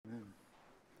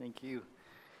Thank you.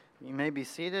 You may be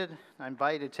seated. I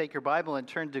invite you to take your Bible and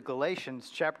turn to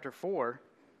Galatians chapter 4.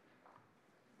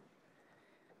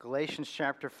 Galatians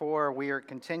chapter 4, we are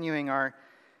continuing our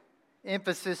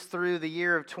emphasis through the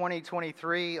year of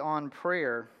 2023 on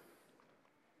prayer.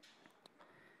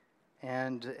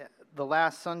 And the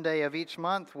last Sunday of each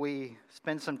month, we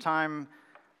spend some time,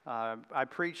 I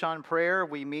preach on prayer.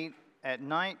 We meet at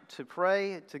night to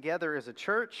pray together as a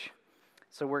church.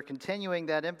 So we're continuing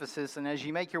that emphasis, and as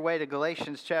you make your way to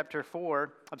Colossians chapter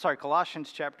 4,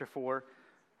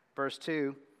 verse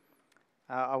 2,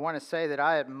 I want to say that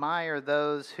I admire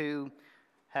those who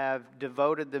have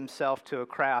devoted themselves to a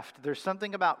craft. There's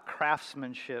something about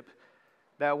craftsmanship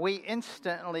that we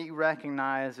instantly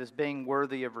recognize as being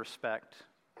worthy of respect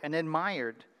and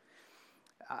admired.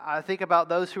 I think about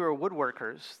those who are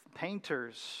woodworkers,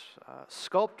 painters,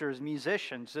 sculptors,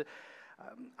 musicians.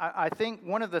 I think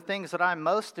one of the things that I'm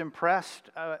most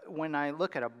impressed when I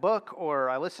look at a book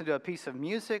or I listen to a piece of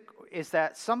music is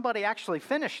that somebody actually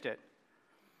finished it.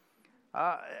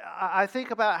 I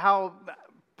think about how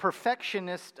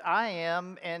perfectionist I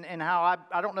am and how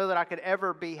I don't know that I could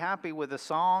ever be happy with a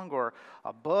song or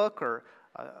a book or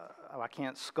I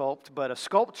can't sculpt, but a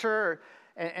sculpture.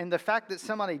 And the fact that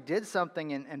somebody did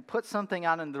something and put something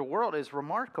out into the world is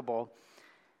remarkable.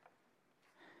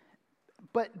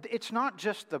 But it's not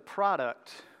just the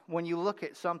product. When you look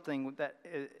at something that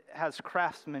has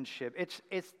craftsmanship,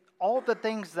 it's all the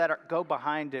things that go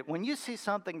behind it. When you see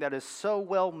something that is so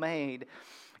well made,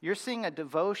 you're seeing a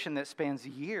devotion that spans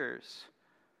years.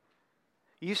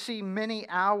 You see many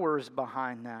hours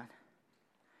behind that.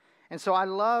 And so I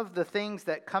love the things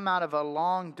that come out of a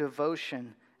long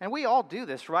devotion. And we all do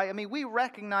this, right? I mean, we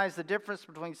recognize the difference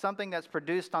between something that's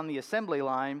produced on the assembly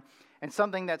line and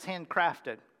something that's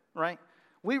handcrafted, right?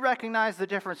 We recognize the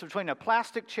difference between a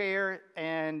plastic chair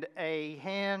and a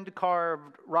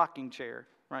hand-carved rocking chair,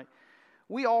 right?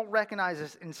 We all recognize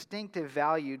this instinctive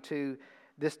value to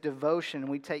this devotion.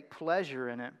 We take pleasure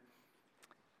in it.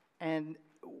 And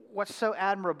what's so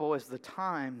admirable is the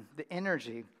time, the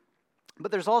energy.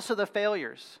 But there's also the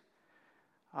failures.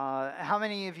 How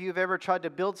many of you have ever tried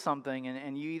to build something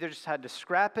and you either just had to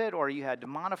scrap it or you had to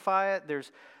modify it?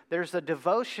 There's a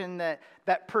devotion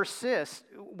that persists.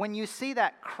 When you see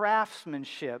that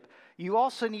craftsmanship, you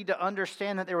also need to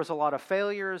understand that there was a lot of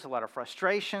failures, a lot of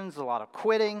frustrations, a lot of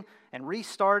quitting and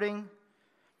restarting.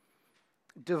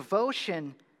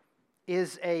 Devotion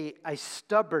is a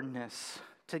stubbornness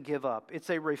to give up. It's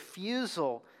a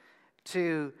refusal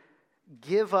to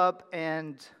give up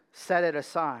and set it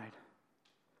aside.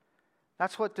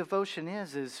 That's what devotion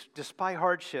is despite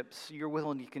hardships, you're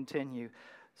willing to continue.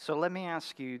 So let me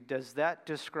ask you, does that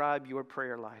describe your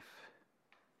prayer life?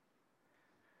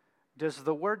 Does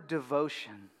the word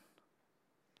devotion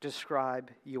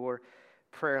describe your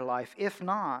prayer life? If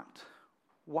not,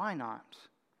 why not?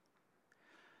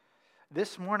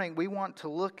 This morning we want to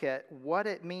look at what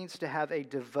it means to have a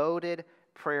devoted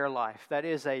prayer life. That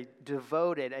is a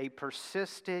devoted, a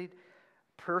persistent,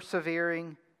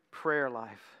 persevering prayer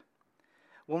life.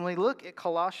 When we look at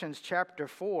Colossians chapter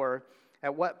 4,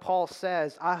 at what Paul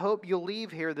says, I hope you'll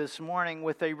leave here this morning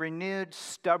with a renewed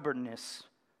stubbornness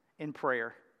in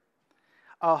prayer.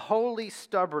 A holy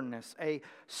stubbornness, a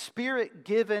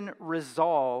spirit-given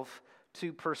resolve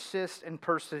to persist and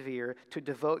persevere, to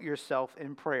devote yourself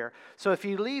in prayer. So if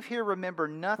you leave here, remember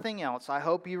nothing else. I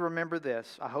hope you remember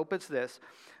this. I hope it's this.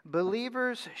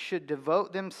 Believers should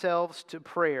devote themselves to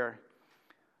prayer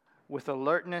with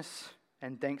alertness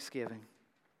and thanksgiving.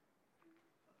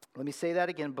 Let me say that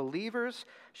again. Believers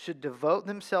should devote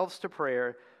themselves to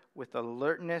prayer with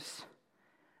alertness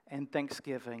and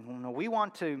thanksgiving. We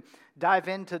want to dive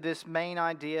into this main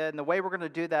idea, and the way we're going to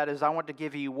do that is I want to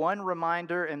give you one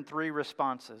reminder and three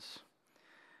responses.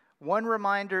 One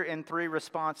reminder and three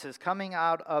responses coming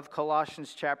out of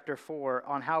Colossians chapter 4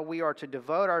 on how we are to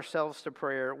devote ourselves to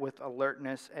prayer with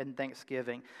alertness and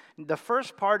thanksgiving. The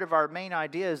first part of our main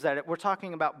idea is that we're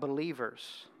talking about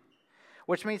believers,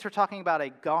 which means we're talking about a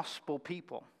gospel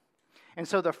people. And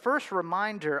so the first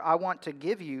reminder I want to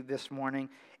give you this morning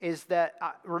is that,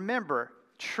 remember,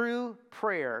 true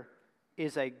prayer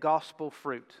is a gospel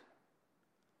fruit.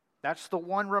 That's the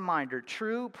one reminder.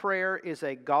 True prayer is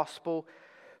a gospel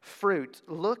fruit.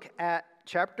 Look at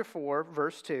chapter 4,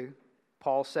 verse 2.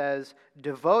 Paul says,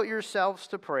 devote yourselves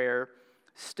to prayer,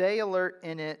 stay alert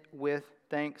in it with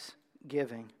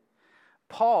thanksgiving.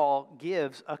 Paul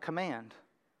gives a command.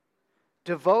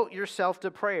 Devote yourself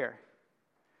to prayer.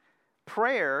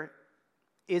 Prayer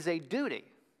is a duty.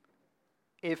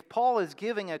 If Paul is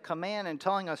giving a command and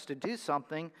telling us to do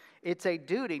something, it's a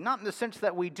duty. Not in the sense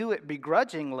that we do it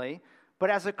begrudgingly, but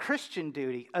as a Christian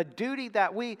duty, a duty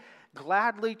that we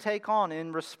gladly take on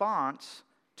in response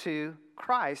to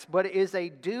Christ, but it is a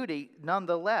duty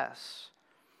nonetheless.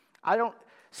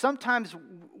 Sometimes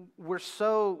we're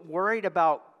so worried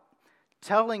about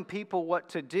telling people what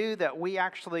to do that we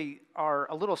actually are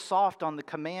a little soft on the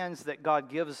commands that God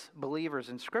gives believers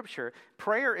in Scripture.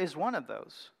 Prayer is one of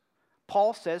those.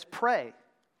 Paul says, pray.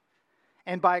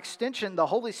 And by extension, the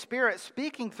Holy Spirit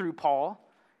speaking through Paul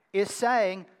is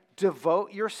saying,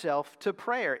 devote yourself to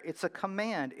prayer. It's a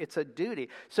command. It's a duty.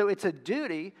 So it's a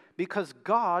duty because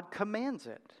God commands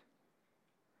it.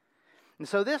 And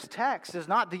so this text is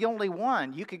not the only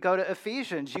one. You could go to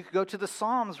Ephesians. You could go to the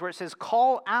Psalms where it says,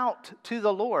 call out to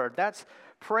the Lord. That's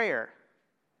prayer.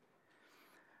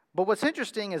 But what's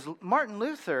interesting is Martin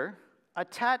Luther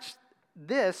attached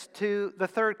this to the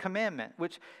third commandment,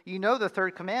 which the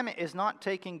third commandment is not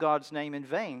taking God's name in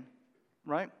vain,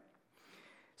 right?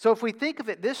 So if we think of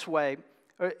it this way,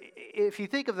 or if you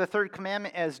think of the third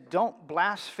commandment as don't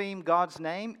blaspheme God's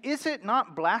name, is it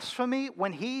not blasphemy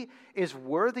when He is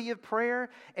worthy of prayer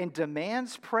and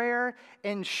demands prayer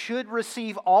and should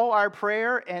receive all our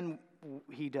prayer and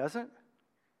He doesn't?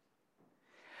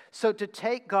 So to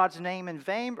take God's name in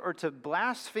vain or to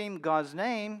blaspheme God's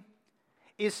name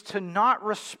is to not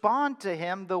respond to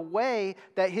Him the way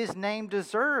that His name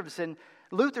deserves. And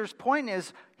Luther's point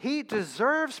is He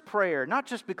deserves prayer, not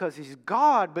just because He's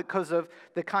God, but because of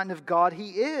the kind of God He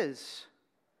is.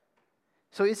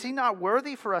 So is He not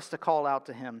worthy for us to call out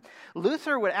to Him?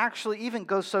 Luther would actually even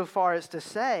go so far as to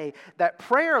say that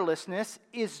prayerlessness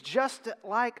is just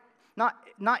like,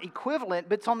 not equivalent,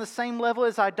 but it's on the same level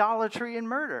as idolatry and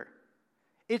murder.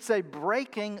 It's a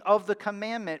breaking of the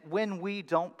commandment when we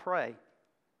don't pray.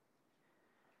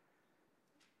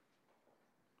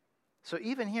 So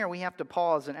even here, we have to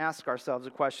pause and ask ourselves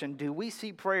a question. Do we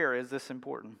see prayer as this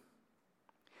important?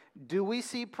 Do we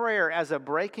see prayer as a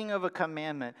breaking of a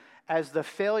commandment, as the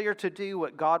failure to do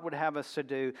what God would have us to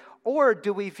do? Or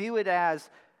do we view it as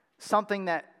something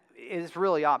that is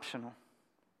really optional?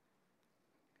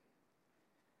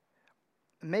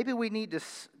 Maybe we need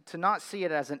to not see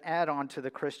it as an add-on to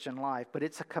the Christian life, but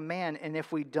it's a command. And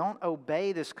if we don't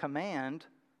obey this command,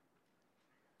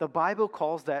 the Bible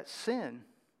calls that sin.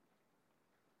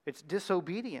 It's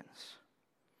disobedience.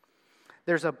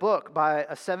 There's a book by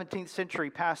a 17th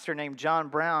century pastor named John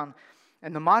Brown,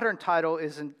 and the modern title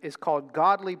is called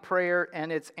Godly Prayer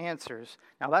and Its Answers.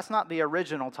 Now, that's not the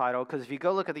original title, because if you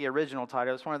go look at the original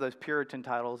title, it's one of those Puritan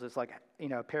titles. It's like,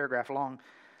 a paragraph long.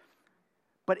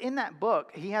 But in that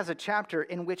book, he has a chapter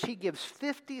in which he gives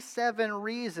 57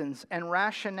 reasons and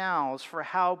rationales for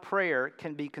how prayer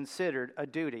can be considered a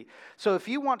duty. So if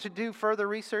you want to do further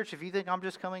research, if you think I'm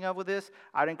just coming up with this,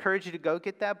 I'd encourage you to go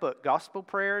get that book, Gospel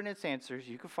Prayer and Its Answers.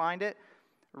 You can find it.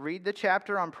 Read the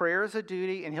chapter on prayer as a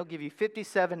duty, and he'll give you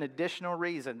 57 additional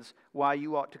reasons why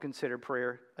you ought to consider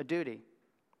prayer a duty.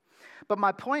 But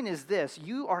my point is this: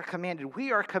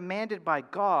 we are commanded by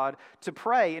God to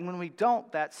pray, and when we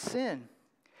don't, that's sin.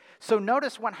 So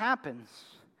notice what happens.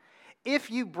 If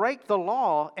you break the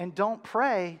law and don't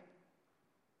pray,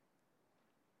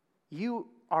 you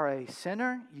are a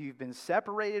sinner. You've been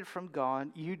separated from God.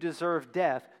 You deserve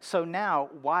death. So now,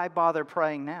 why bother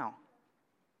praying now?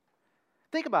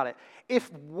 Think about it.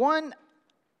 If one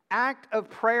act of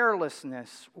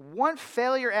prayerlessness, one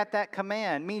failure at that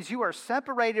command means you are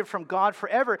separated from God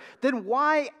forever, then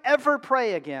why ever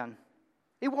pray again?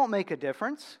 It won't make a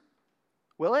difference,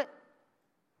 will it?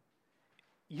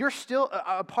 You're still,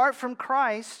 apart from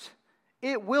Christ,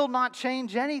 it will not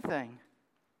change anything.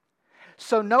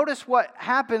 So notice what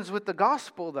happens with the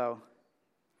gospel, though.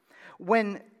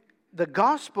 When the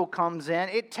gospel comes in,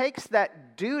 it takes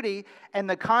that duty and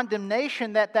the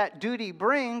condemnation that duty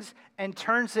brings and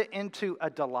turns it into a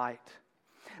delight.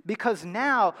 Because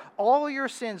now, all your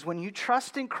sins, when you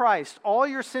trust in Christ, all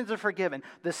your sins are forgiven.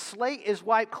 The slate is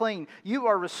wiped clean. You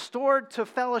are restored to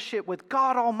fellowship with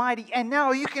God Almighty. And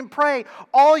now you can pray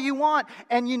all you want.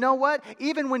 And you know what?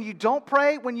 Even when you don't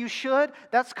pray when you should,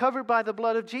 that's covered by the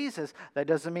blood of Jesus. That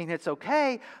doesn't mean it's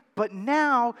okay, but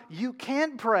now you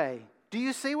can pray. Do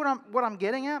you see what I'm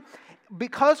getting at?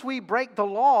 Because we break the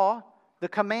law, the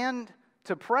command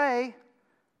to pray,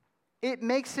 it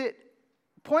makes it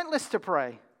pointless to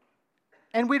pray.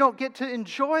 And we don't get to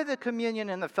enjoy the communion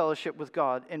and the fellowship with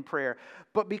God in prayer.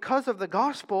 But because of the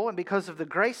gospel and because of the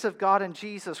grace of God in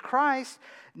Jesus Christ,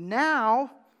 now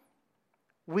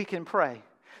we can pray.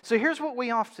 So here's what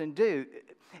we often do.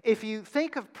 If you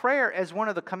think of prayer as one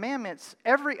of the commandments,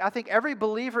 I think every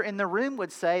believer in the room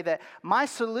would say that my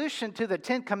solution to the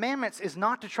 10 Commandments is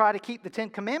not to try to keep the 10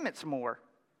 Commandments more,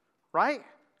 right?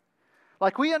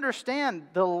 Like, we understand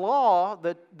the law,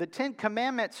 the Ten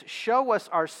Commandments show us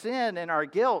our sin and our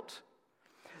guilt.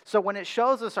 So when it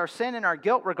shows us our sin and our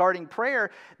guilt regarding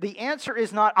prayer, the answer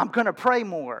is not, I'm going to pray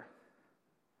more.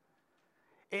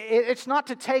 It's not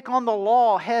to take on the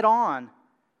law head on.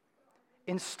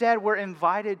 Instead, we're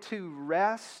invited to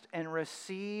rest and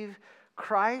receive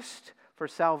Christ for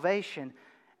salvation.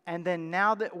 And then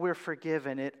now that we're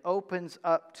forgiven, it opens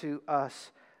up to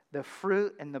us the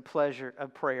fruit and the pleasure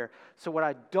of prayer. So what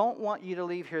I don't want you to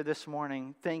leave here this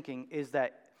morning thinking is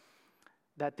that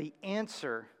the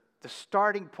answer, the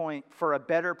starting point for a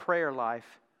better prayer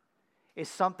life is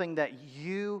something that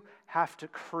you have to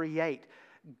create.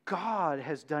 God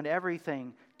has done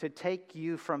everything to take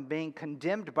you from being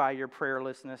condemned by your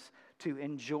prayerlessness to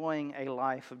enjoying a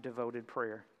life of devoted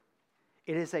prayer.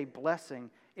 It is a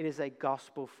blessing. It is a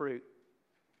gospel fruit.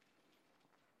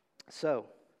 So,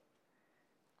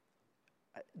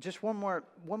 just one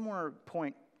more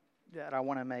point that I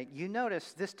want to make. You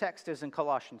notice this text is in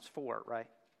Colossians 4, right?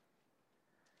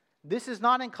 This is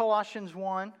not in Colossians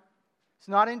 1. It's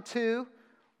not in 2,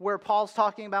 where Paul's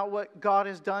talking about what God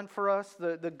has done for us,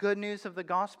 the good news of the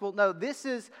gospel. No, this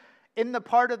is in the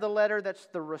part of the letter that's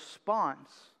the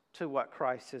response to what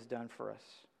Christ has done for us.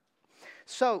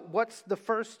 So, what's the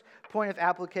first point of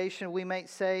application we might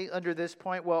say under this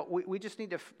point? Well, we just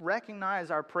need to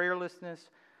recognize our prayerlessness,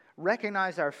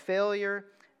 recognize our failure,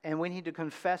 and we need to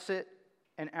confess it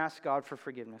and ask God for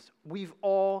forgiveness. We've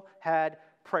all had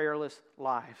prayerless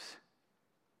lives.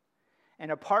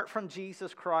 And apart from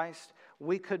Jesus Christ,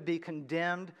 we could be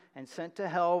condemned and sent to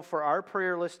hell for our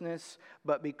prayerlessness,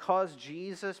 but because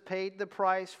Jesus paid the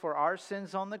price for our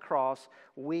sins on the cross,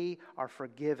 we are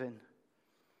forgiven.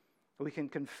 We can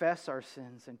confess our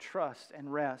sins and trust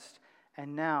and rest.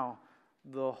 And now,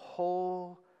 the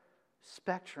whole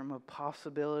spectrum of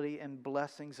possibility and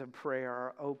blessings of prayer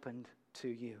are opened to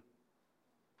you.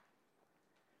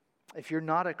 If you're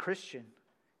not a Christian,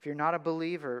 if you're not a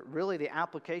believer, really the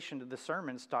application to the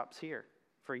sermon stops here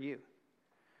for you.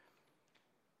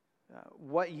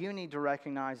 What you need to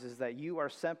recognize is that you are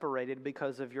separated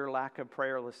because of your lack of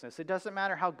prayerlessness. It doesn't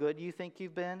matter how good you think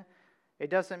you've been. It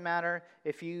doesn't matter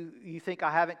if you think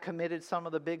I haven't committed some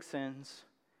of the big sins.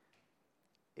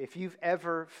 If you've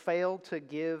ever failed to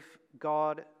give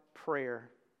God prayer,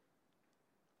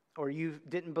 or you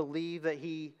didn't believe that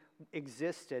He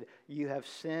existed, you have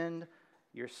sinned.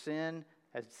 Your sin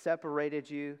has separated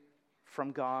you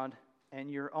from God,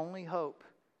 and your only hope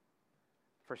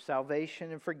for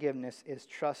salvation and forgiveness is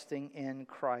trusting in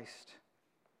Christ.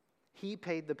 He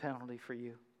paid the penalty for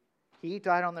you. He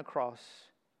died on the cross.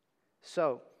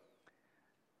 So,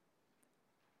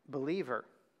 believer,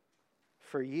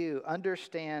 for you,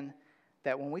 understand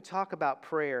that when we talk about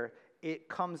prayer, it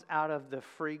comes out of the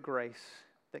free grace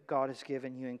that God has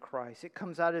given you in Christ. It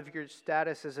comes out of your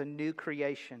status as a new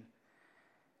creation.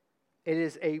 It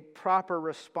is a proper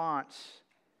response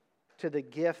to the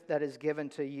gift that is given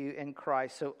to you in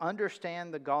Christ. So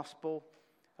understand the gospel.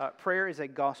 Prayer is a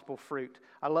gospel fruit.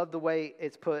 I love the way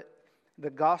it's put. The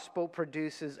gospel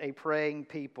produces a praying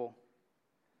people.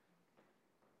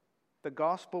 The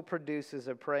gospel produces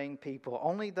a praying people.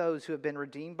 Only those who have been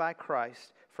redeemed by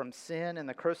Christ from sin and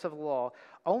the curse of the law,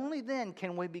 only then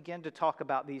can we begin to talk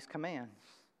about these commands.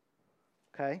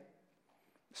 Okay?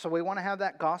 So we want to have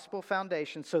that gospel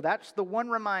foundation. So that's the one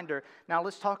reminder. Now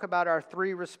let's talk about our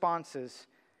 3 responses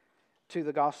to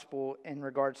the gospel in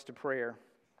regards to prayer.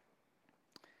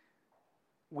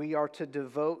 We are to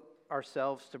devote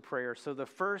ourselves to prayer. So the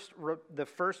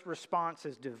first response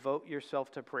is devote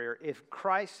yourself to prayer. If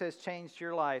Christ has changed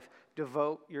your life,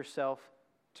 devote yourself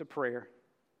to prayer.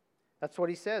 That's what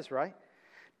he says, right?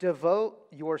 Devote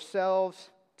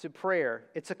yourselves to prayer.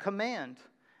 It's a command.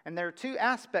 And there are 2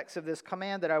 aspects of this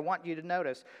command that I want you to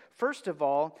notice. First of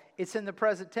all, it's in the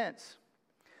present tense.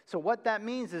 So what that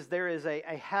means is there is a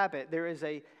habit, there is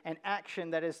an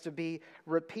action that is to be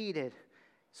repeated.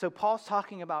 So Paul's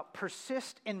talking about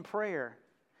persist in prayer.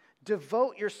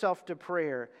 Devote yourself to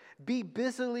prayer. Be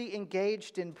busily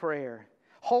engaged in prayer.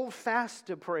 Hold fast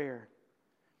to prayer.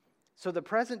 So the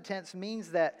present tense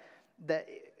means that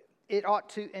we ought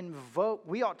to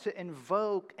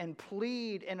invoke and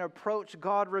plead and approach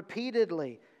God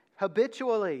repeatedly,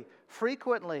 habitually,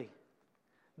 frequently,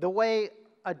 the way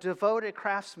a devoted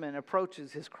craftsman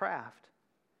approaches his craft.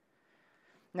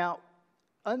 Now,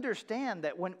 understand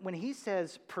that when he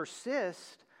says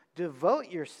persist,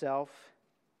 devote yourself,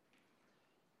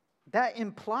 that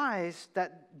implies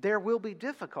that there will be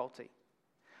difficulty.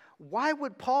 Why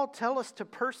would Paul tell us to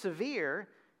persevere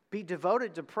be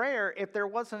devoted to prayer if there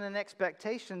wasn't an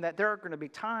expectation that there are going to be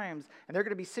times and there are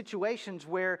going to be situations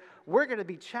where we're going to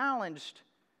be challenged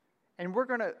and we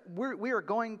are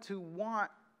going to want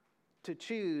to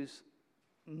choose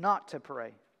not to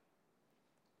pray.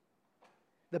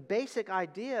 The basic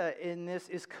idea in this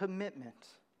is commitment,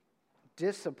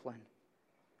 discipline,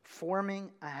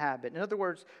 forming a habit. In other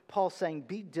words, Paul's saying,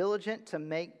 be diligent to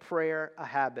make prayer a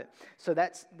habit. So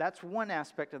that's one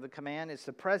aspect of the command. It's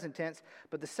the present tense.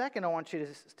 But the second I want you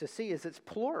to see is it's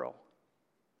plural.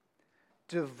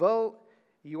 Devote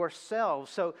yourselves.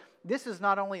 So this is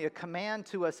not only a command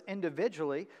to us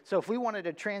individually. So if we wanted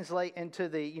to translate into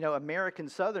the American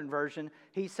Southern version,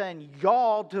 he's saying,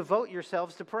 y'all devote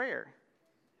yourselves to prayer.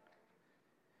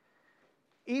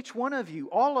 Each one of you,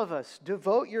 all of us,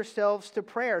 devote yourselves to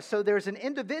prayer. So there's an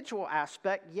individual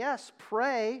aspect. Yes,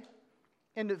 pray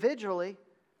individually.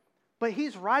 But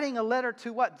he's writing a letter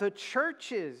to what? The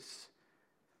churches.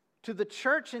 To the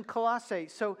church in Colossae.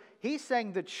 So he's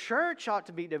saying the church ought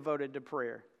to be devoted to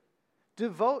prayer.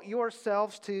 Devote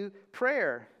yourselves to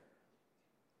prayer.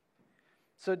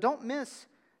 So don't miss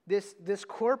this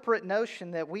corporate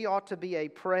notion that we ought to be a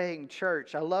praying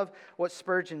church. I love what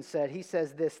Spurgeon said. He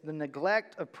says this: the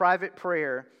neglect of private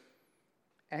prayer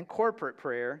and corporate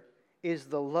prayer is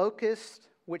the locust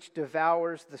which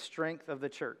devours the strength of the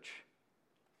church.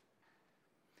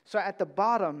 So at the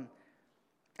bottom,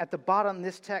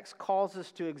 this text calls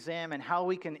us to examine how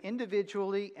we can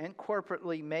individually and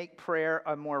corporately make prayer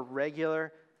a more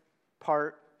regular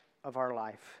part of our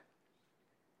life,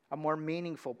 a more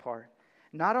meaningful part.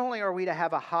 Not only are we to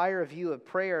have a higher view of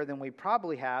prayer than we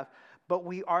probably have, but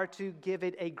we are to give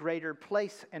it a greater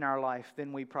place in our life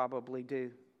than we probably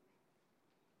do.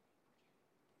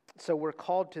 So we're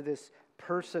called to this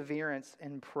perseverance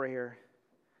in prayer.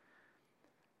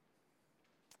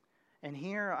 And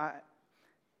here,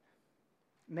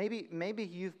 maybe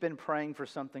you've been praying for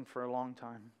something for a long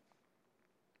time.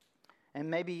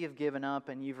 And maybe you've given up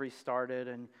and you've restarted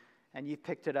and you've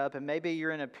picked it up, and maybe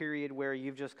you're in a period where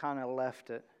you've just kind of left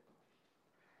it.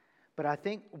 But I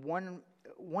think one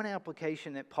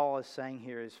application that Paul is saying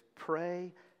here is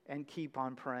pray and keep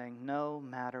on praying no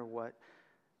matter what.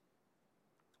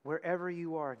 Wherever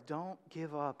you are, don't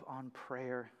give up on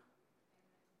prayer.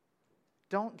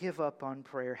 Don't give up on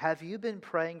prayer. Have you been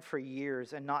praying for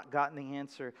years and not gotten the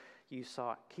answer you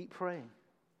sought? Keep praying.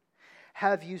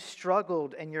 Have you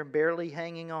struggled and you're barely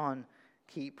hanging on?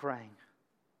 Keep praying.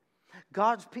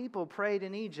 God's people prayed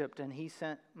in Egypt and he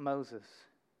sent Moses.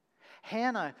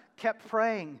 Hannah kept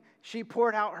praying. She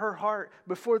poured out her heart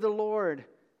before the Lord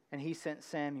and he sent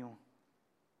Samuel.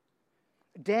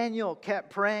 Daniel kept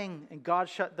praying and God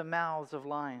shut the mouths of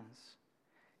lions.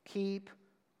 Keep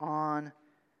on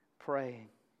praying.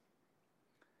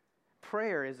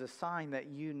 Prayer is a sign that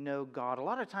you know God. A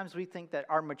lot of times we think that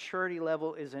our maturity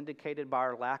level is indicated by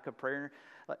our lack of prayer.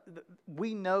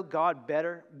 We know God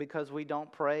better because we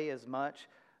don't pray as much.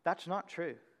 That's not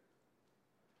true.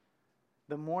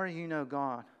 The more you know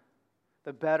God,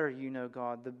 the better you know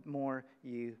God, the more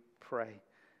you pray.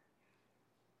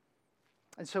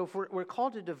 And so if we're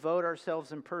called to devote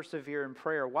ourselves and persevere in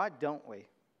prayer, why don't we?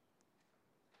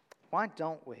 Why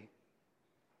don't we?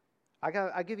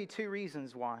 I'll give you two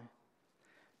reasons why.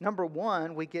 Number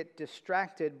one, we get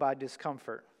distracted by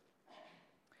discomfort.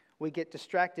 We get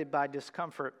distracted by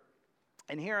discomfort.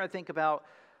 And here I think about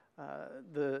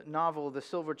the novel The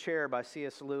Silver Chair by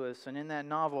C.S. Lewis. And in that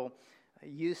novel,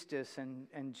 Eustace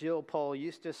and Jill Pole,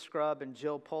 Eustace Scrubb and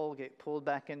Jill Pole get pulled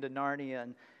back into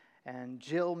Narnia. And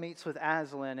Jill meets with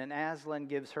Aslan, and Aslan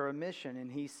gives her a mission.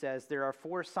 And he says, there are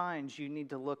 4 signs you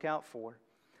need to look out for.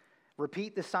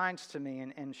 Repeat the signs to me.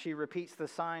 And she repeats the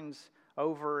signs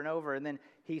over and over. And then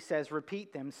he says,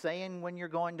 repeat them, saying when you're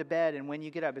going to bed and when you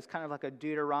get up. It's kind of like a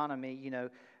Deuteronomy,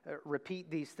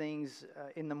 repeat these things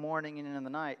in the morning and in the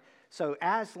night. So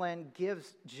Aslan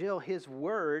gives Jill his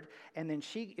word, and then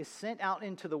she is sent out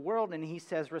into the world, and he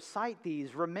says, recite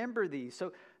these, remember these.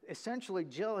 So essentially,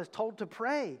 Jill is told to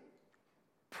pray.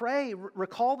 Pray,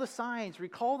 recall the signs,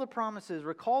 recall the promises,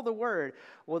 recall the word.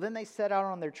 Well, then they set out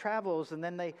on their travels, and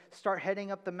then they start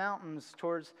heading up the mountains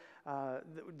towards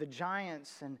the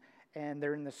giants, and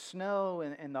they're in the snow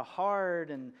and the hard,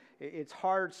 and it's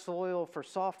hard soil for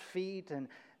soft feet, and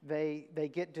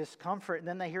they get discomfort. And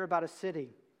then they hear about a city,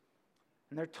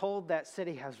 and they're told that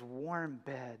city has warm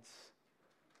beds,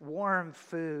 warm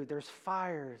food. There's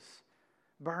fires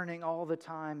burning all the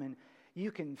time, and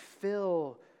you can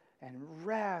feel and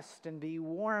rest and be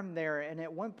warm there. And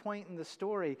at one point in the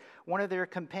story, one of their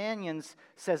companions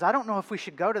says, I don't know if we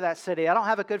should go to that city. I don't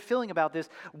have a good feeling about this.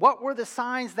 What were the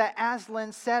signs that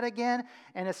Aslan said again?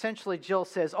 And essentially Jill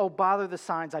says, oh, bother the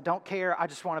signs. I don't care. I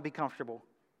just want to be comfortable.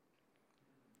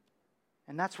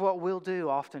 And that's what we'll do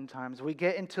oftentimes. We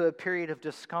get into a period of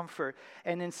discomfort,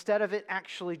 and instead of it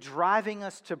actually driving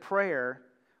us to prayer,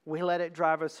 we let it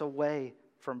drive us away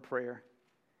from prayer.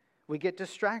 We get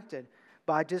distracted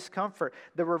by discomfort.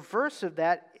 The reverse of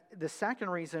that, the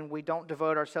second reason we don't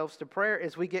devote ourselves to prayer,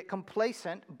 is we get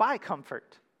complacent by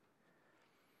comfort.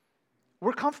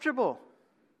 We're comfortable.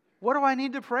 What do I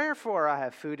need to pray for? I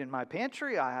have food in my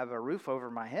pantry. I have a roof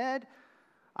over my head.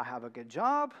 I have a good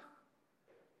job.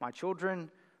 My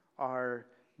children are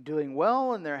doing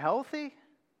well and they're healthy.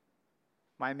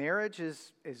 My marriage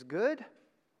is good.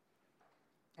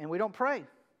 And we don't pray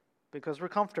because we're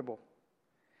comfortable.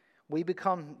 We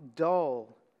become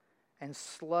dull and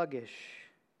sluggish.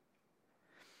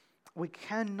 We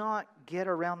cannot get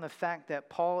around the fact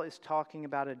that Paul is talking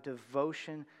about a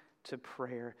devotion to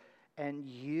prayer. And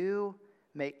you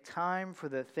make time for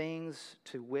the things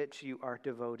to which you are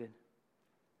devoted.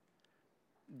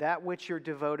 That which you're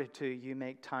devoted to, you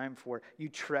make time for. You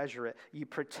treasure it. You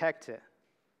protect it.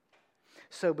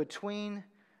 So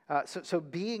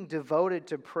being devoted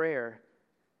to prayer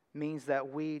means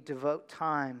that we devote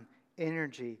time,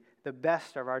 energy, the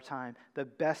best of our time, the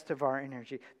best of our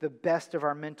energy, the best of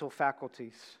our mental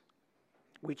faculties.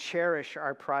 We cherish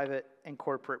our private and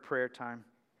corporate prayer time.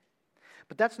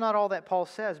 But that's not all that Paul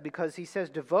says, because he says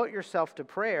devote yourself to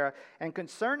prayer. And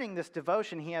concerning this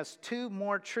devotion, he has two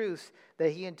more truths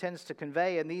that he intends to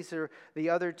convey, and these are the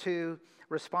other two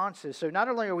responses. So not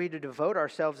only are we to devote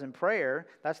ourselves in prayer,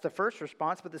 that's the first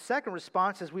response, but the second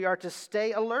response is we are to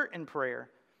stay alert in prayer.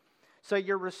 So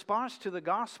your response to the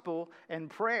gospel and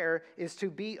prayer is to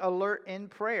be alert in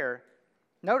prayer.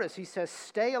 Notice he says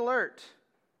stay alert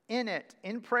in it,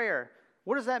 in prayer.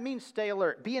 What does that mean, stay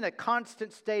alert? Be in a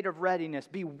constant state of readiness.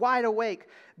 Be wide awake.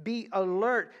 Be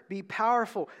alert. Be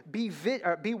powerful. Be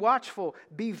watchful.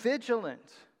 Be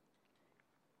vigilant.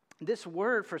 This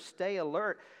word for stay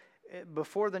alert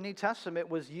before the New Testament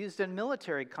was used in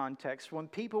military context when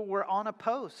people were on a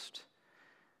post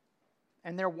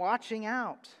and they're watching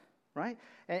out, right?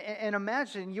 And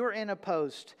imagine you're in a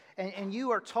post and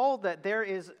you are told that there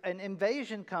is an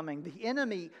invasion coming. The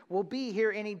enemy will be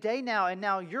here any day now, and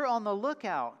now you're on the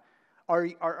lookout. Are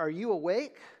you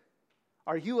awake?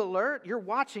 Are you alert? You're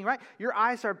watching, right? Your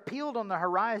eyes are peeled on the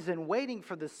horizon, waiting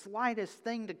for the slightest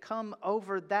thing to come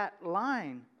over that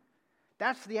line.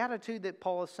 That's the attitude that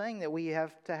Paul is saying that we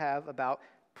have to have about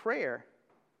prayer.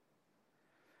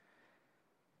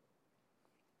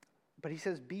 But he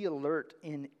says, be alert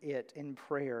in it, in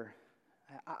prayer.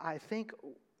 I think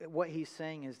what he's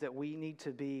saying is that we need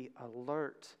to be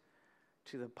alert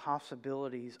to the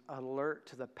possibilities, alert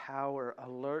to the power,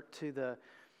 alert to the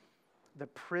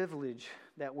privilege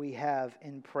that we have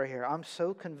in prayer. I'm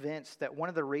so convinced that one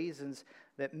of the reasons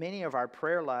that many of our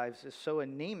prayer lives is so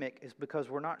anemic is because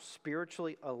we're not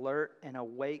spiritually alert and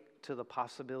awake to the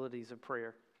possibilities of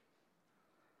prayer.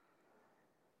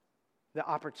 The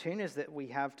opportunities that we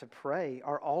have to pray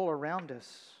are all around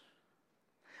us.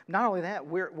 Not only that,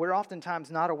 we're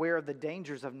oftentimes not aware of the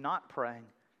dangers of not praying.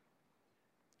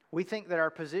 We think that our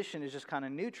position is just kind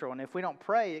of neutral, and if we don't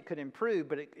pray, it could improve,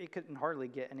 but it couldn't hardly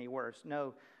get any worse.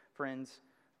 No, friends,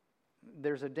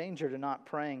 there's a danger to not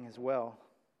praying as well.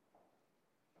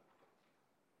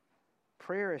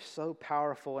 Prayer is so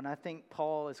powerful, and I think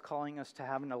Paul is calling us to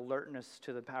have an alertness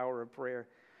to the power of prayer.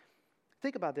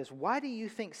 Think about this. Why do you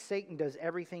think Satan does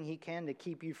everything he can to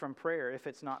keep you from prayer if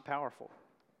it's not powerful?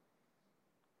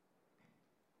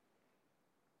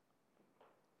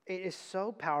 It is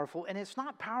so powerful, and it's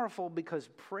not powerful because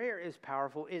prayer is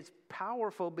powerful. It's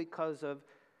powerful because of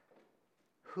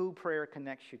who prayer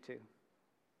connects you to.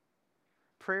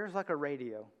 Prayer is like a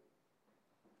radio.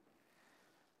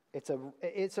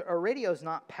 A radio is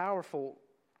not powerful,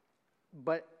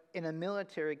 but in a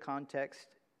military context,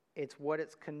 it's what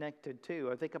it's connected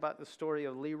to. I think about the story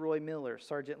of Leroy Miller,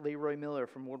 Sergeant Leroy Miller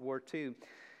from World War II.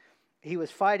 He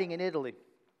was fighting in Italy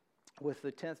with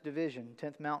the 10th Division,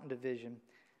 10th Mountain Division.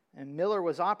 And Miller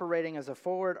was operating as a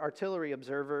forward artillery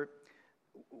observer.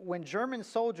 When German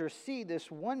soldiers see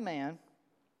this one man,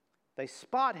 they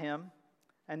spot him,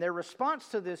 and their response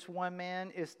to this one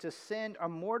man is to send a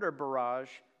mortar barrage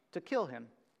to kill him.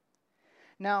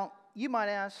 Now, you might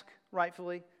ask,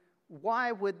 rightfully,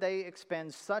 why would they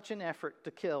expend such an effort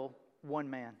to kill one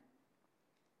man?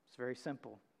 It's very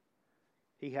simple.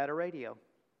 He had a radio.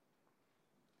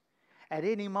 At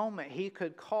any moment, he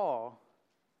could call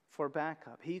for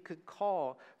backup. He could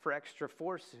call for extra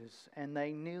forces, and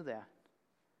they knew that.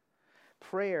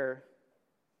 Prayer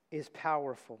is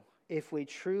powerful. If we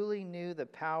truly knew the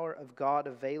power of God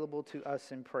available to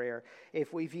us in prayer,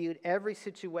 if we viewed every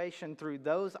situation through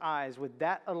those eyes with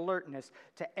that alertness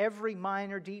to every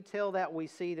minor detail that we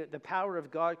see, that the power of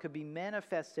God could be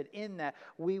manifested in that,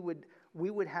 we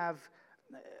would have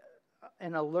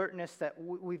an alertness that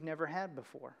we've never had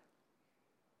before.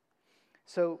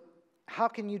 So, how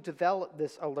can you develop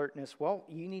this alertness? Well,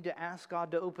 you need to ask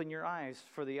God to open your eyes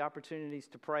for the opportunities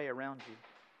to pray around you.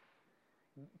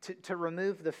 To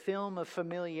remove the film of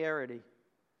familiarity,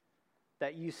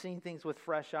 that you've seen things with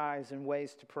fresh eyes and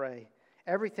ways to pray.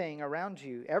 Everything around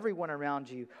you, everyone around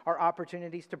you, are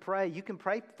opportunities to pray. You can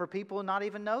pray for people and not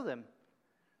even know them.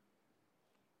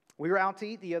 We were out to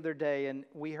eat the other day, and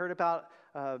we heard about,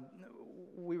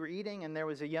 we were eating, and there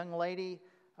was a young lady,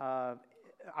 I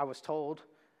was told,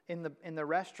 in the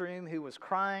restroom who was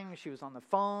crying. She was on the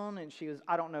phone, and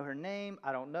I don't know her name,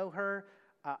 I don't know her.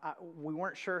 We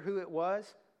weren't sure who it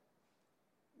was,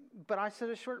 but I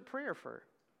said a short prayer for her.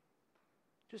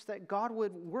 Just that God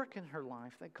would work in her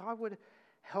life, that God would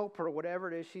help her,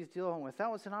 whatever it is she's dealing with. That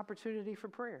was an opportunity for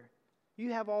prayer.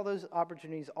 You have all those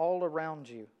opportunities all around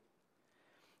you.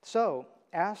 So,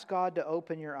 ask God to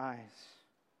open your eyes.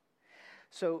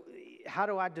 So, how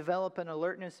do I develop an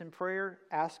alertness in prayer?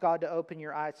 Ask God to open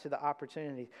your eyes to the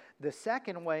opportunity. The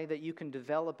second way that you can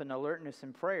develop an alertness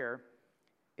in prayer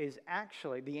is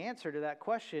actually, the answer to that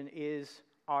question is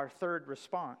our third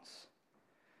response.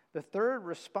 The third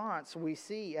response we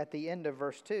see at the end of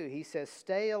verse 2. He says,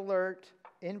 stay alert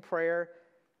in prayer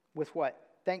with what?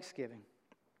 Thanksgiving.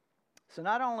 So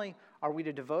not only are we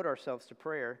to devote ourselves to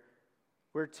prayer,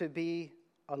 we're to be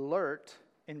alert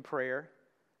in prayer,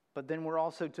 but then we're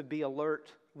also to be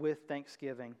alert with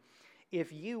thanksgiving.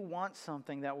 If you want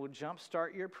something that will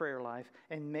jumpstart your prayer life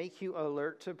and make you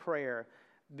alert to prayer,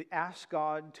 ask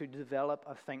God to develop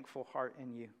a thankful heart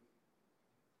in you.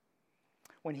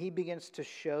 When He begins to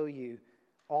show you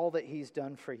all that He's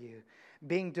done for you,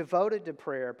 being devoted to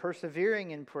prayer,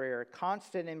 persevering in prayer,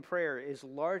 constant in prayer is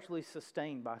largely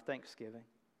sustained by thanksgiving.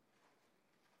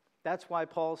 That's why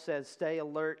Paul says, stay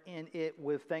alert in it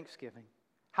with thanksgiving.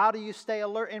 How do you stay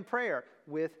alert in prayer?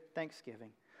 With thanksgiving.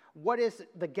 What is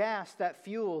the gas that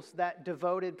fuels that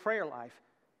devoted prayer life?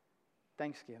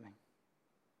 Thanksgiving.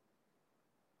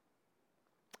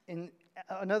 And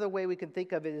another way we can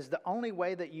think of it is the only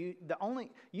way that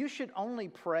you should only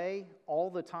pray all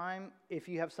the time if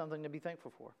you have something to be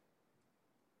thankful for.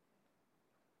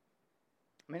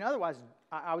 I mean, otherwise,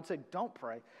 I would say don't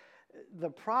pray. The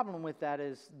problem with that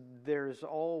is there's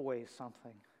always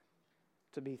something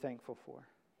to be thankful for.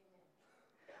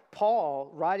 Paul,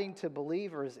 writing to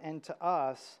believers and to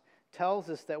us, tells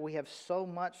us that we have so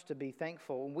much to be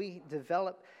thankful. When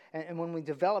we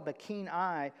develop a keen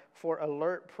eye for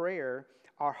alert prayer,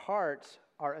 our hearts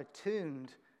are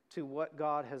attuned to what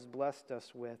God has blessed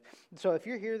us with. So if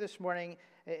you're here this morning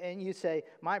and you say,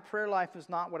 my prayer life is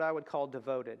not what I would call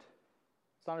devoted.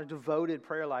 It's not a devoted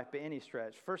prayer life by any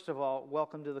stretch. First of all,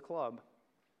 welcome to the club.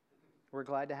 We're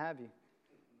glad to have you.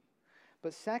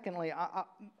 But secondly,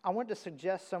 I want to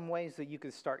suggest some ways that you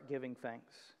could start giving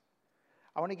thanks.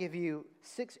 I want to give you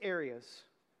 6 areas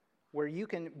where you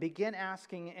can begin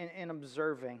asking and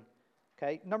observing.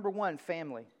 Okay, number 1,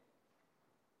 family.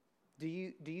 Do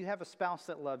you have a spouse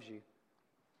that loves you?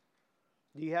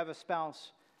 Do you have a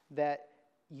spouse that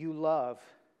you love,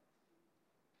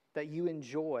 that you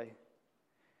enjoy?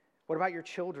 What about your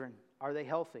children? Are they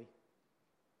healthy?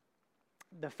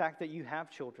 The fact that you have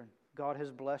children. God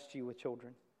has blessed you with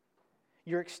children.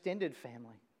 Your extended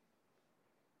family.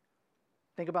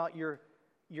 Think about your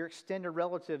extended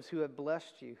relatives who have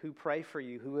blessed you, who pray for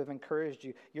you, who have encouraged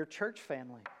you. Your church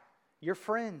family. Your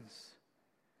friends.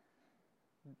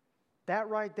 That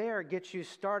right there gets you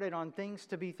started on things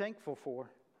to be thankful for.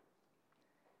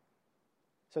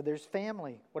 So there's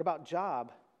family. What about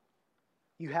job?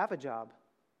 You have a job.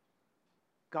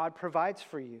 God provides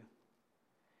for you.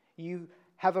 You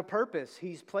have a purpose.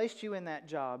 He's placed you in that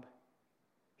job.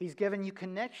 He's given you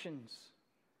connections.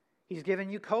 He's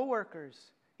given you coworkers.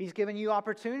 He's given you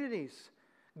opportunities.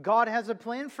 God has a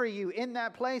plan for you in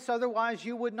that place, otherwise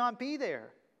you would not be there.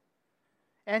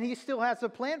 And He still has a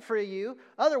plan for you,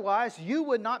 otherwise you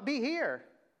would not be here.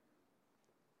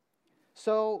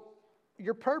 So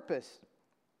your purpose,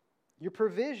 your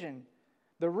provision,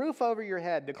 the roof over your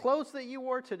head, the clothes that you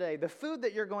wore today, the food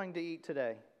that you're going to eat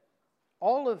today,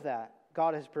 all of that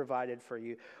God has provided for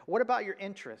you. What about your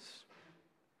interests?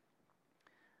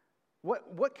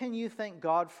 What can you thank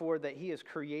God for that He has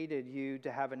created you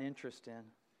to have an interest in?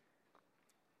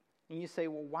 And you say,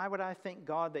 well, why would I thank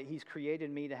God that He's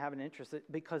created me to have an interest?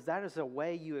 Because that is a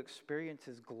way you experience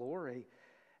His glory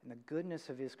and the goodness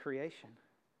of His creation.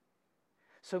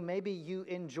 So maybe you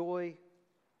enjoy,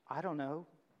 I don't know,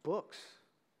 books.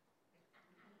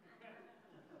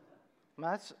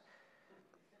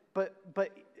 But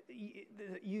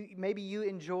maybe you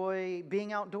enjoy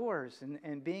being outdoors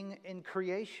and being in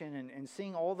creation and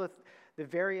seeing all the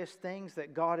various things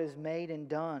that God has made and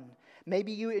done.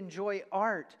 Maybe you enjoy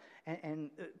art and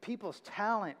people's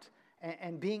talent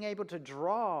and being able to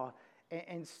draw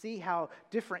and see how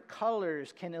different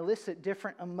colors can elicit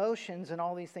different emotions and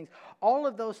all these things. All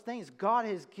of those things God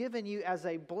has given you as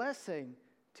a blessing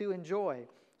to enjoy.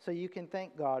 So you can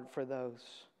thank God for those.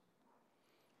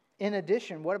 In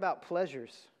addition, what about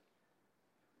pleasures?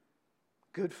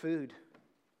 Good food,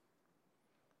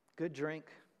 good drink,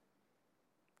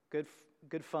 good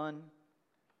fun,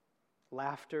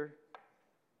 laughter,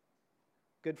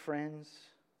 good friends,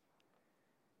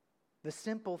 the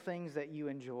simple things that you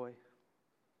enjoy.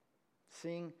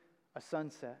 Seeing a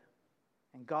sunset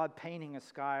and God painting a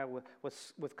sky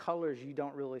with colors you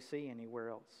don't really see anywhere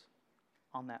else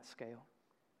on that scale.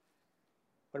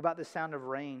 What about the sound of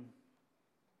rain?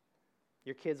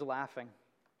 Your kids laughing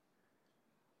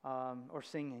or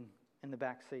singing in the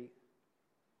back seat.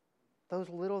 Those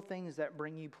little things that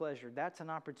bring you pleasure, that's an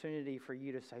opportunity for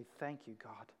you to say, thank you,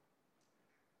 God.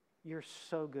 You're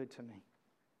so good to me.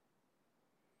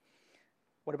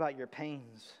 What about your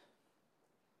pains?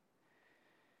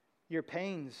 Your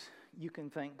pains you can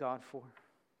thank God for,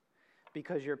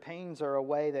 because your pains are a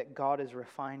way that God is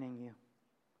refining you.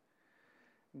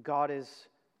 God is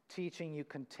teaching you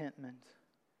contentment.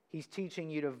 He's teaching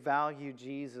you to value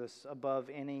Jesus above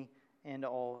any and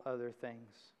all other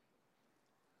things.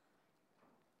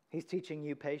 He's teaching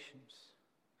you patience.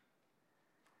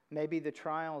 Maybe the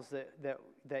trials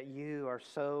that you are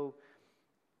so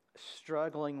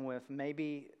struggling with,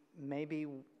 maybe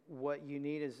what you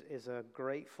need is a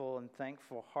grateful and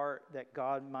thankful heart that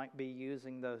God might be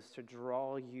using those to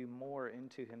draw you more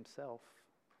into Himself.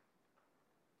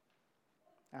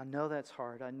 I know that's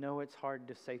hard. I know it's hard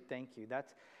to say thank you.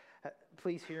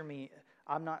 Please hear me.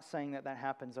 I'm not saying that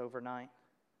happens overnight.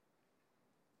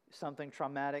 Something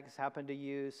traumatic has happened to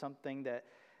you, something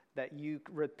that you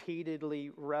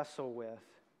repeatedly wrestle with.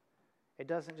 It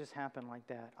doesn't just happen like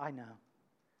that. I know.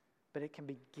 But it can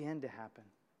begin to happen.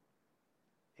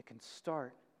 It can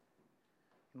start.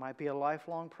 It might be a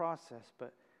lifelong process,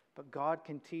 but God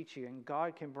can teach you and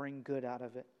God can bring good out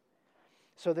of it.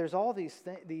 So there's all these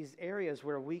areas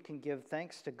where we can give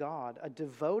thanks to God. A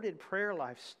devoted prayer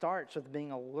life starts with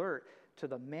being alert to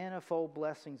the manifold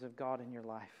blessings of God in your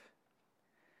life.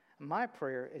 My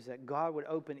prayer is that God would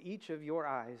open each of your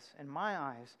eyes and my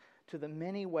eyes to the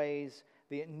many ways,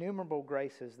 the innumerable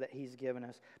graces that He's given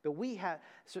us. But we have,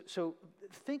 so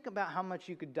think about how much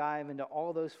you could dive into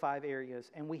all those 5 areas,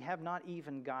 and we have not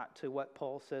even got to what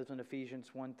Paul says in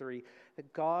Ephesians 1:3,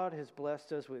 that God has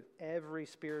blessed us with every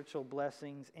spiritual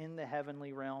blessings in the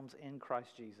heavenly realms in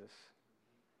Christ Jesus.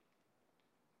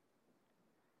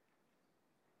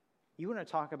 You want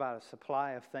to talk about a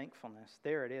supply of thankfulness?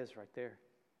 There it is right there.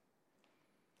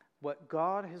 What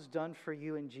God has done for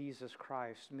you in Jesus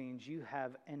Christ means you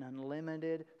have an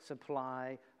unlimited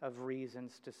supply of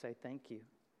reasons to say thank you.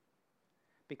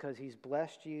 Because He's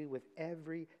blessed you with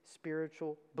every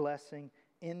spiritual blessing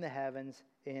in the heavens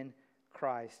in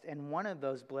Christ. And one of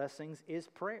those blessings is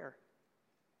prayer.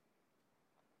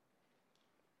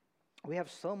 We have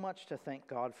so much to thank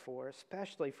God for,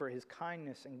 especially for His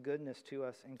kindness and goodness to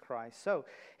us in Christ. So,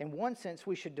 in one sense,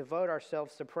 we should devote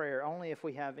ourselves to prayer only if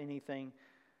we have anything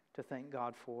to thank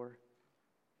God for.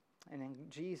 And in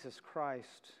Jesus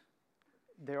Christ,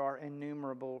 there are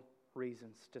innumerable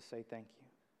reasons to say thank you.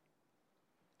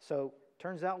 So,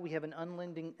 turns out we have an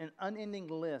unending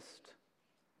list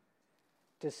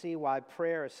to see why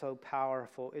prayer is so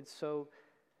powerful. It's so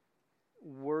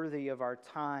worthy of our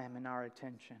time and our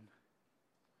attention.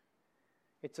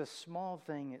 It's a small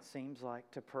thing, it seems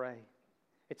like, to pray.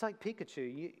 It's like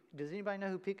Pikachu. Does anybody know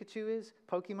who Pikachu is?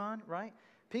 Pokemon, right?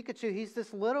 Pikachu, he's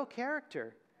this little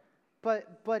character,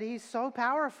 but he's so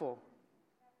powerful.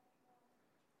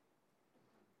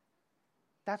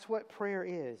 That's what prayer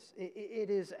is. It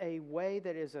is a way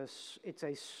that it's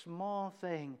a small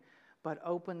thing, but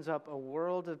opens up a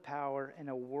world of power and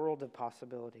a world of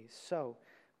possibilities. So,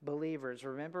 believers,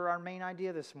 remember our main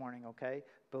idea this morning, okay?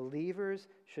 Believers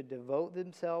should devote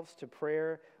themselves to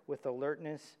prayer with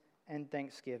alertness and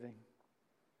thanksgiving.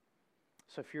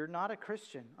 So if you're not a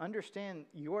Christian, understand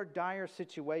your dire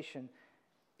situation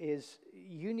is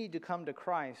you need to come to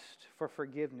Christ for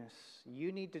forgiveness.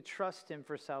 You need to trust Him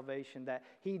for salvation, that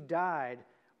He died,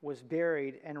 was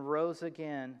buried, and rose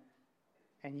again,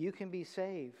 and you can be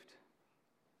saved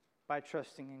by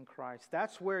trusting in Christ.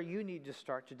 That's where you need to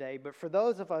start today. But for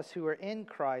those of us who are in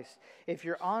Christ, if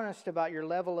you're honest about your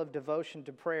level of devotion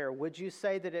to prayer, would you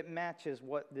say that it matches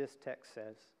what this text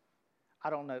says? I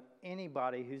don't know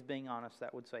anybody who's being honest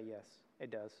that would say yes,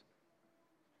 it does.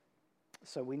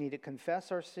 So we need to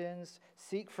confess our sins,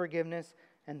 seek forgiveness,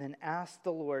 and then ask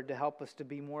the Lord to help us to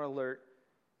be more alert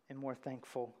and more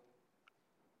thankful.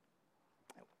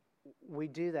 We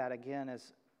do that again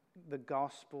as the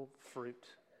gospel fruit.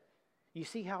 You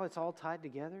see how it's all tied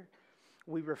together?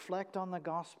 We reflect on the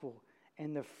gospel,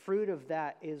 and the fruit of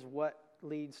that is what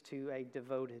leads to a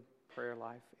devoted prayer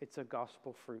life. It's a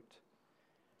gospel fruit.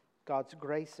 God's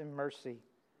grace and mercy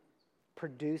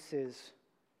produces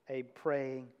a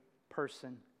praying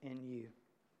person in you.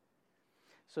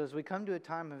 So as we come to a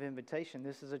time of invitation,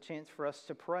 this is a chance for us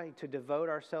to pray, to devote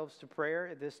ourselves to prayer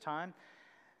at this time.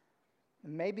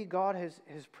 Maybe God has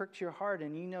pricked your heart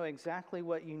and you know exactly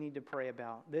what you need to pray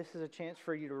about. This is a chance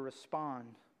for you to respond,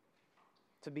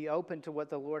 to be open to what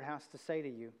the Lord has to say to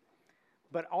you.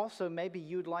 But also maybe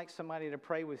you'd like somebody to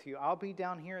pray with you. I'll be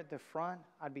down here at the front.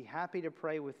 I'd be happy to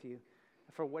pray with you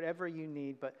for whatever you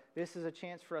need. But this is a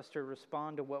chance for us to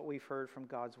respond to what we've heard from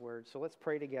God's word. So let's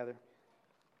pray together.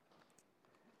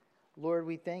 Lord,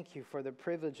 we thank you for the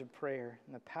privilege of prayer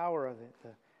and the power of it,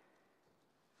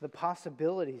 the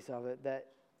possibilities of it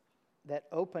that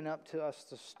open up to us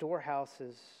the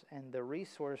storehouses and the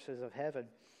resources of heaven.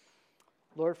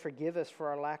 Lord, forgive us for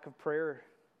our lack of prayer.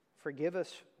 Forgive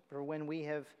us for when we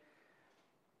have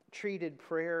treated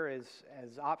prayer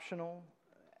as optional,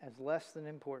 as less than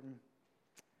important.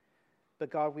 But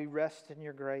God, we rest in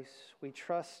your grace. We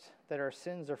trust that our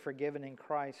sins are forgiven in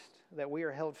Christ, that we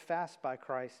are held fast by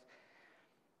Christ.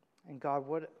 And God,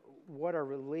 what a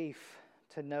relief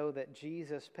to know that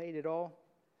Jesus paid it all,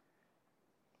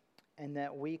 and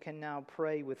that we can now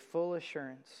pray with full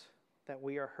assurance that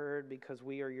we are heard because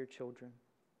we are your children.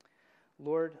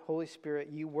 Lord, Holy Spirit,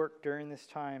 you work during this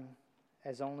time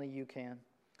as only you can.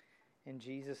 In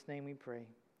Jesus' name we pray.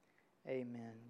 Amen.